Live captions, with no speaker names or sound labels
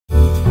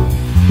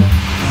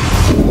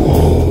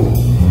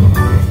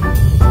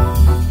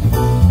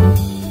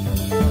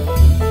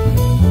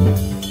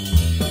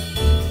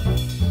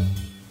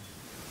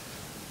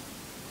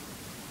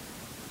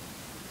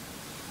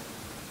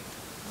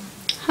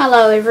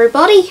Hello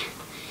everybody,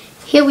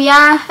 here we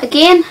are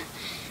again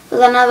with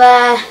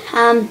another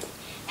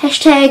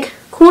hashtag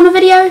corner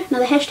video,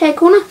 another hashtag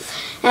corner,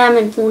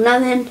 and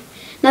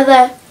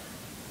another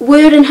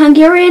word in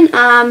Hungarian,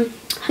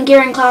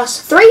 Hungarian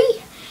class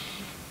 3,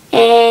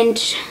 and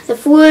the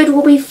word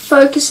we'll be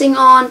focusing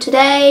on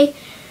today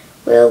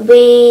will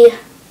be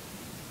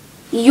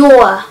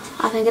your,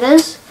 I think it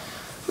is.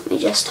 Let me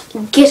just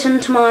get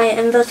into my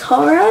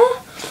inventory.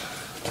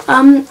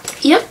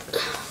 Yep.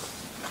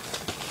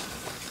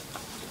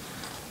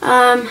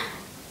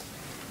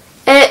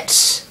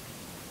 It's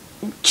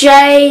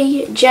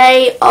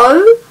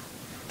J-O,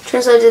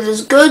 translated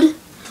as good.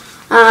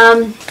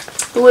 The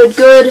word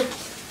good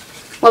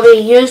won't be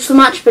used for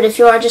much, but if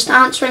you are just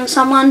answering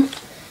someone,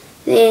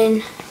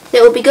 then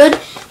that will be good.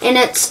 And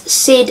it's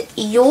said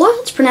your,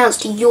 it's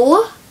pronounced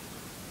your,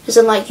 as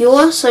in like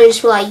your, so you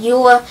just be like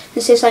your,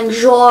 instead of saying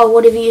jo or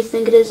whatever you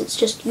think it is, it's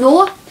just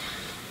your.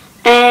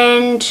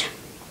 And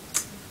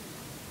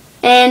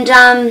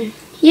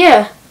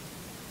yeah.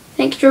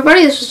 Thank you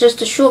everybody, this was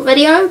just a short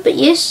video, but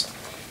yes,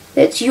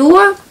 that's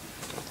your,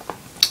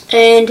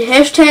 and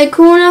hashtag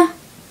corner,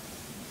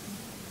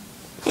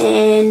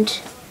 and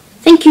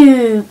thank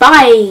you,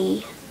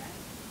 bye.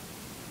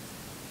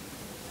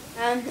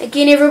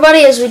 Again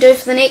everybody, as we do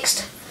for the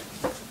next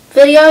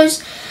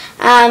videos,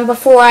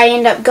 before I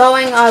end up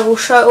going, I will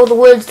show all the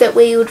words that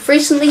we would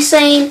recently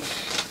seen,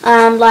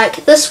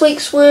 like this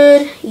week's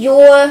word,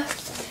 your,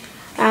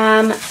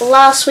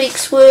 last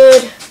week's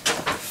word,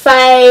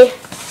 Faye,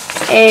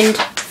 and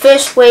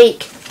first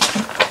week,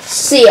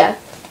 Sia,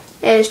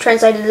 is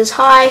translated as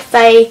hi.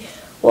 Faye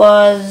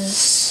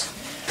was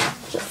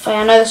Faye,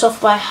 I know this off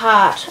by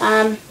heart.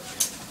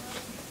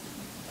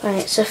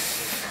 Right, so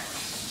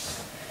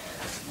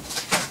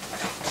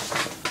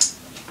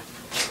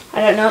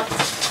I don't know.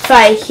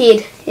 Faye,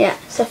 head, yeah.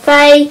 So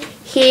Faye,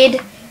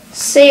 head,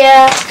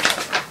 Sia,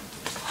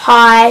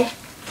 hi,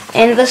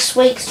 and this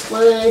week's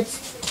words,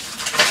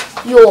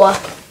 your,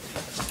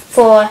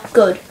 for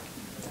good.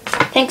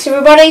 Thanks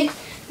everybody,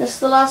 this is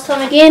the last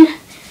time again,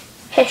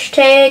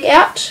 hashtag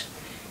out,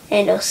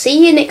 and I'll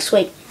see you next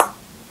week.